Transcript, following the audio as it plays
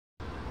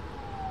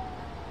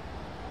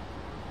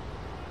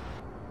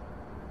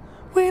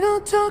We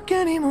don't talk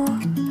anymore.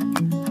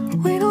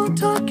 We don't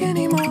talk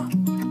anymore.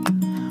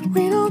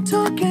 We don't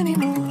talk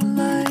anymore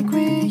like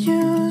we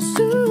used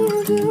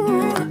to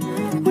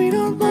do. We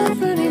don't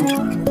laugh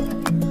anymore.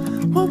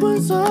 What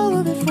was all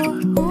of it for?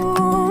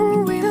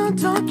 Ooh, we don't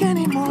talk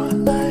anymore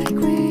like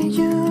we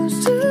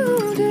used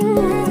to do.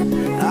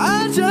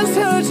 I just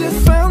heard you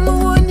found the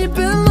one you've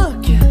been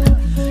looking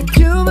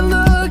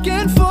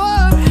for.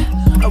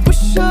 I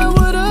wish I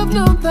would have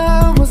known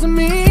that wasn't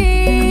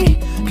me.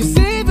 Cause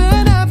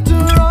even after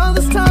all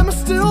this time I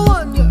still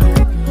wonder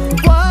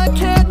why I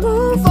can't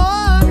move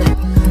on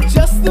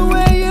just the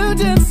way you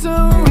did so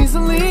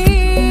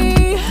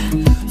easily.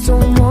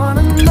 Don't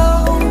wanna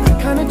know the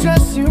kind of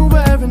dress you're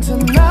wearing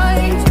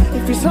tonight,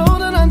 if he's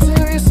holding on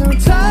to you so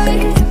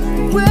tight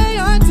the way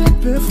I did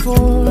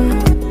before.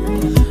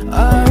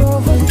 I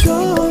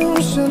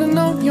overdosed, should've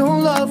known your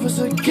love was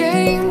a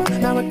game.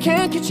 Now I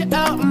can't get you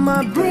out of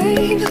my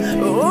brain.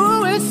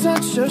 Oh, it's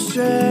such a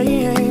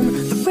shame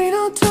that we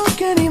don't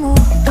talk anymore.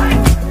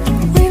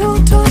 We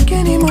don't talk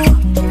anymore.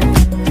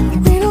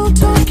 We don't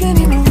talk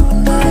anymore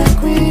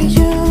like we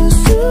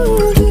used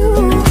to do.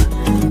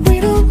 We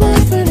don't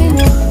laugh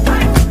anymore.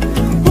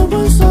 What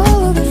was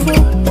all of it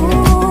for?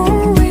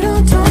 Oh, we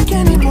don't talk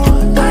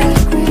anymore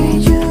like we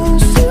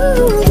used to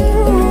do.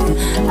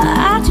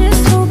 I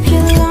just hope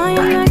you're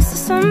lying next to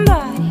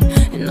somebody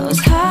who knows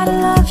how to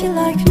love you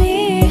like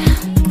me.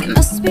 There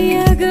must be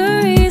a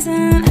good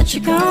reason that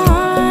you're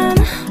gone.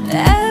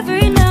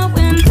 Every now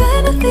and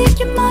then I think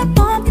you might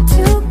want me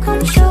to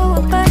come show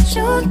up at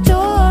your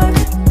door,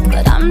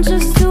 but I'm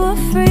just too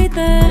afraid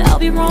that I'll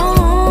be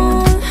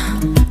wrong.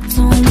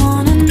 Don't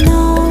wanna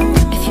know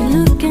if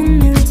you're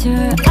looking into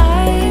her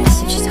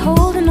eyes, if she's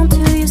holding on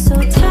to you so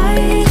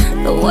tight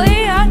the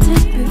way I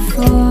did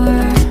before.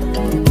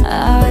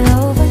 I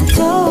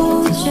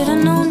overdosed,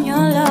 should've known your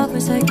love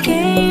was a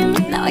game.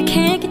 Now I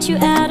can't get you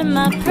out of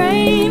my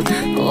brain.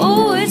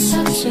 Oh, it's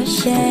such a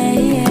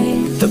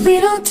shame that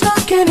we don't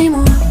talk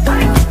anymore.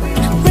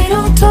 We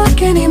don't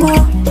talk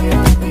anymore.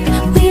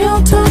 We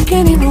don't talk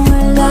anymore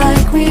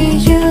like we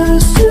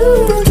used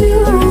to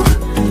do.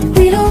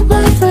 We don't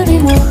laugh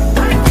anymore.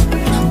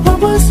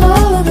 What was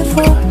all of it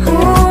for?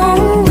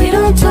 Oh, we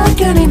don't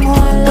talk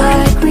anymore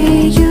like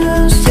we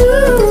used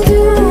to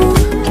do.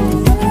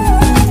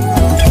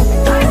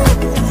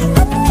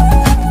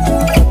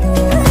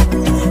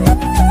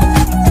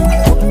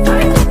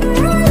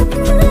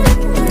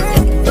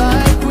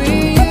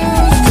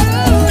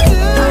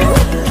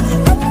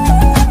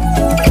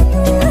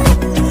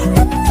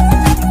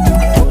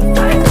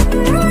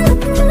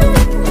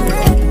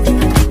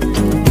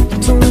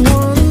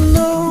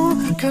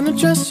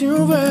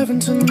 You're wearing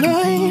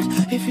tonight,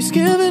 if he's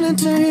giving it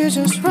to you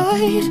just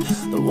right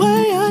the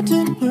way I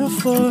did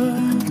before.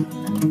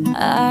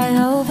 I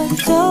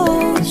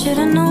overdosed,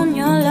 should've known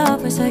your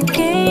love was a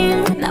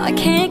game. Now I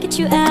can't get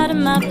you out of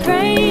my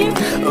brain.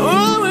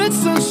 Oh, it's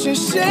such a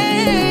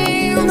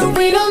shame that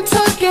we don't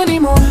talk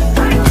anymore.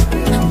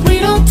 We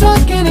don't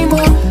talk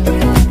anymore.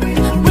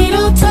 We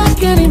don't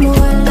talk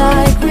anymore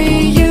like we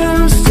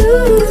used to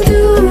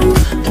do.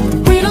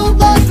 We don't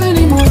laugh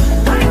anymore.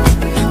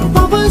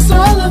 What was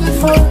all of it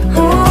for?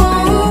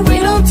 Oh, we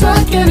don't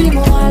talk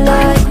anymore